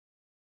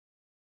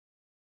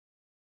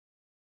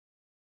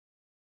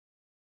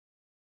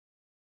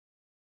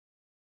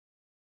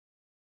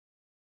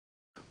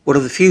One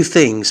of the few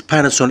things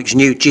Panasonic's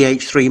new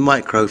GH3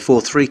 Micro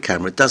 4.3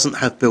 camera doesn't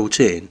have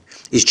built in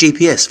is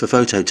GPS for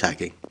photo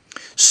tagging.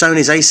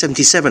 Sony's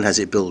A77 has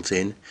it built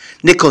in.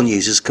 Nikon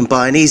users can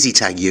buy an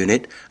EasyTag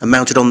unit and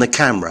mount it on the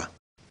camera.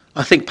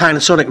 I think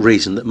Panasonic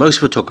reasoned that most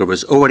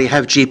photographers already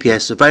have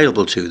GPS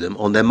available to them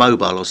on their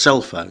mobile or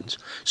cell phones,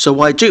 so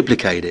why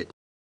duplicate it?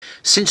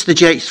 Since the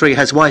GH3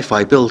 has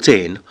Wi-Fi built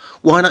in,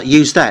 why not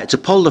use that to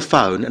poll the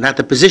phone and add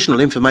the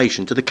positional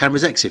information to the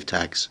camera's EXIF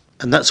tags?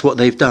 And that's what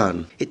they've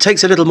done. It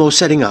takes a little more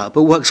setting up,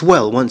 but works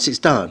well once it's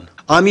done.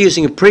 I'm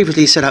using a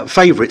previously set up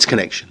favourites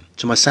connection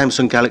to my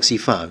Samsung Galaxy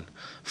phone.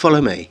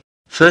 Follow me.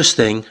 First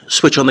thing,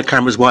 switch on the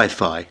camera's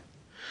Wi-Fi.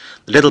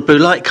 The little blue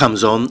light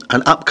comes on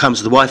and up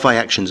comes the Wi-Fi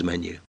actions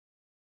menu.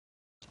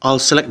 I'll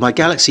select my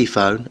Galaxy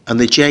phone and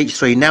the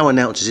GH3 now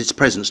announces its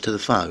presence to the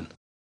phone.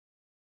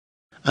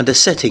 Under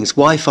Settings,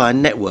 Wi-Fi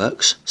and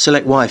Networks,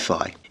 select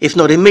Wi-Fi. If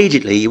not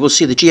immediately, you will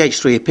see the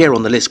GH3 appear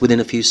on the list within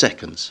a few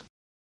seconds.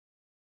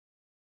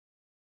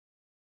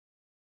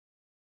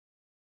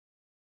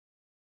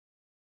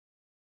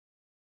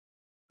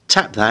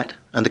 Tap that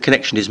and the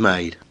connection is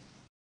made.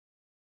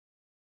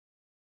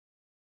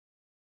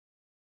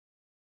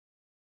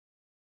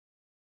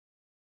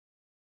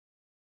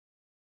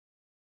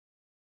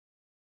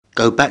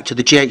 Go back to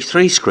the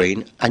GH3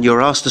 screen and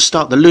you're asked to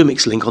start the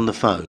Lumix Link on the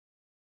phone.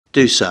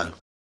 Do so.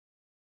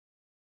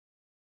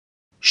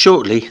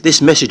 Shortly,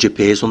 this message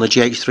appears on the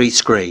GH3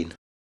 screen.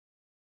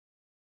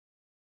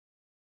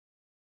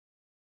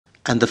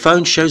 And the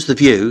phone shows the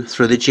view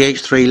through the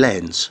GH3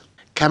 lens.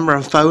 Camera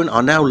and phone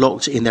are now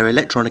locked in their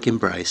electronic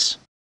embrace.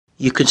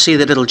 You can see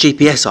the little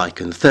GPS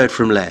icon, third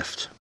from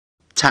left.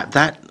 Tap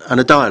that and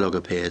a dialog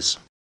appears.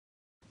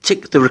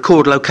 Tick the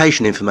record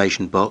location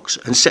information box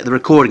and set the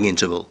recording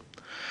interval.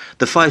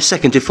 The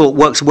 5-second default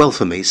works well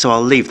for me, so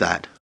I'll leave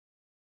that.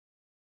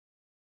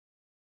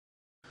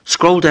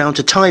 Scroll down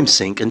to Time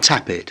Sync and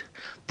tap it.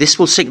 This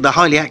will sync the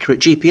highly accurate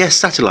GPS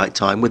satellite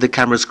time with the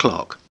camera's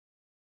clock.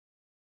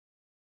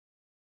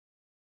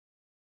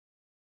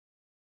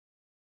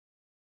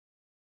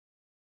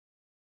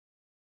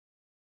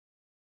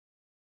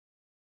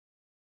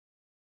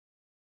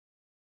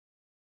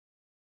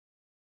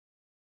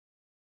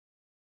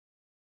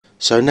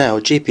 So now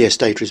GPS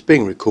data is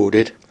being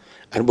recorded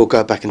and we'll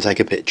go back and take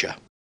a picture.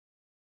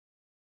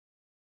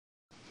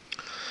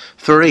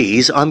 For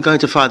ease, I'm going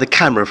to fire the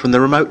camera from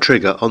the remote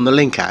trigger on the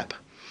Link app.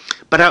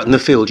 But out in the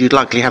field you'd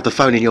likely have the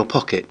phone in your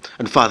pocket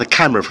and fire the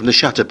camera from the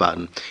shutter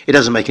button. It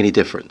doesn't make any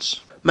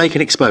difference. Make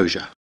an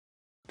exposure.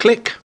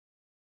 Click.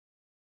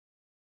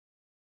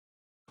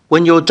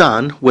 When you're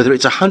done, whether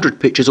it's 100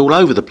 pictures all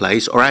over the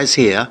place or as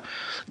here,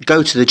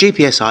 go to the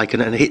GPS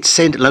icon and hit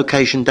Send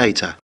Location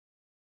Data.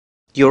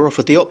 You're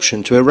offered the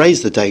option to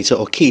erase the data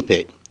or keep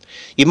it.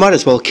 You might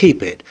as well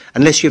keep it,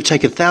 unless you've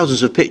taken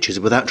thousands of pictures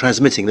without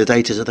transmitting the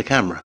data to the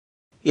camera.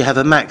 You have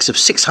a max of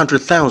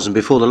 600,000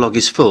 before the log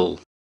is full.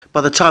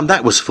 By the time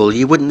that was full,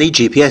 you wouldn't need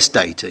GPS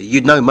data.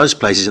 You'd know most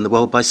places in the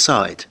world by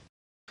sight.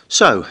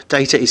 So,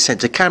 data is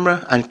sent to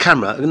camera and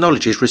camera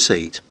acknowledges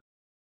receipt.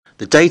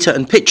 The data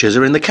and pictures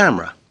are in the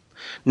camera.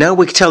 Now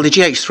we can tell the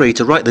GH3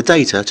 to write the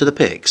data to the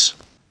pics.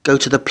 Go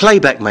to the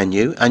playback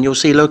menu and you'll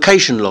see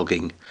location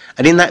logging,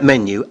 and in that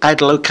menu add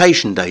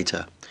location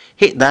data.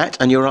 Hit that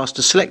and you're asked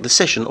to select the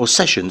session or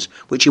sessions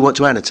which you want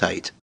to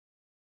annotate.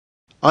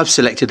 I've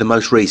selected the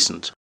most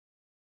recent.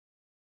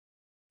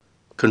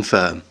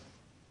 Confirm.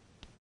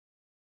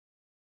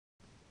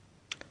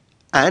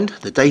 And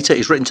the data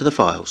is written to the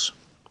files.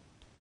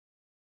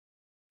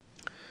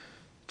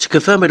 To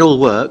confirm it all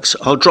works,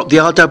 I'll drop the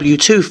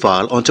RW2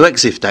 file onto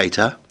EXIF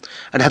data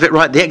and have it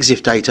write the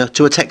EXIF data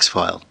to a text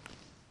file.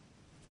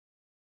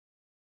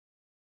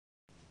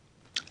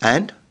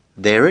 And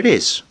there it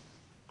is.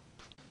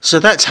 So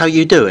that's how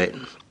you do it.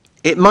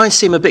 It might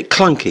seem a bit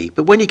clunky,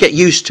 but when you get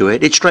used to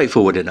it, it's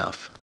straightforward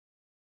enough.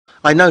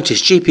 I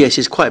noticed GPS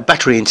is quite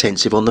battery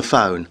intensive on the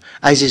phone,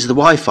 as is the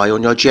Wi-Fi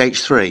on your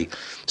GH3,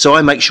 so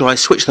I make sure I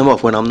switch them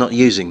off when I'm not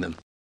using them.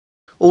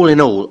 All in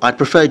all, I'd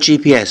prefer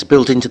GPS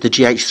built into the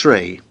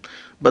GH3,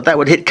 but that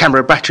would hit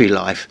camera battery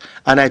life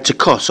and add to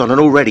costs on an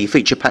already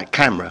feature-packed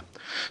camera,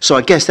 so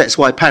I guess that's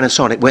why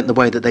Panasonic went the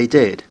way that they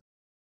did.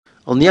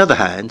 On the other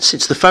hand,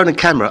 since the phone and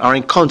camera are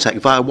in contact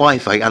via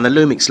Wi-Fi and the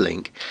Lumix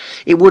Link,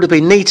 it would have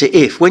been neater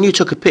if, when you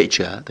took a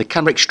picture, the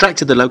camera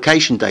extracted the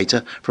location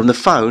data from the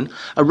phone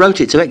and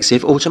wrote it to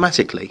EXIF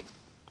automatically.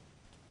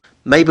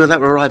 Maybe that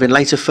will arrive in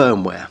later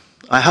firmware.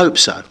 I hope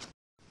so.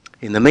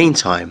 In the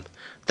meantime,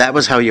 that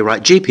was how you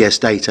write GPS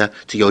data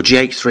to your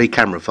GH3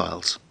 camera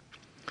files.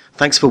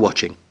 Thanks for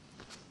watching.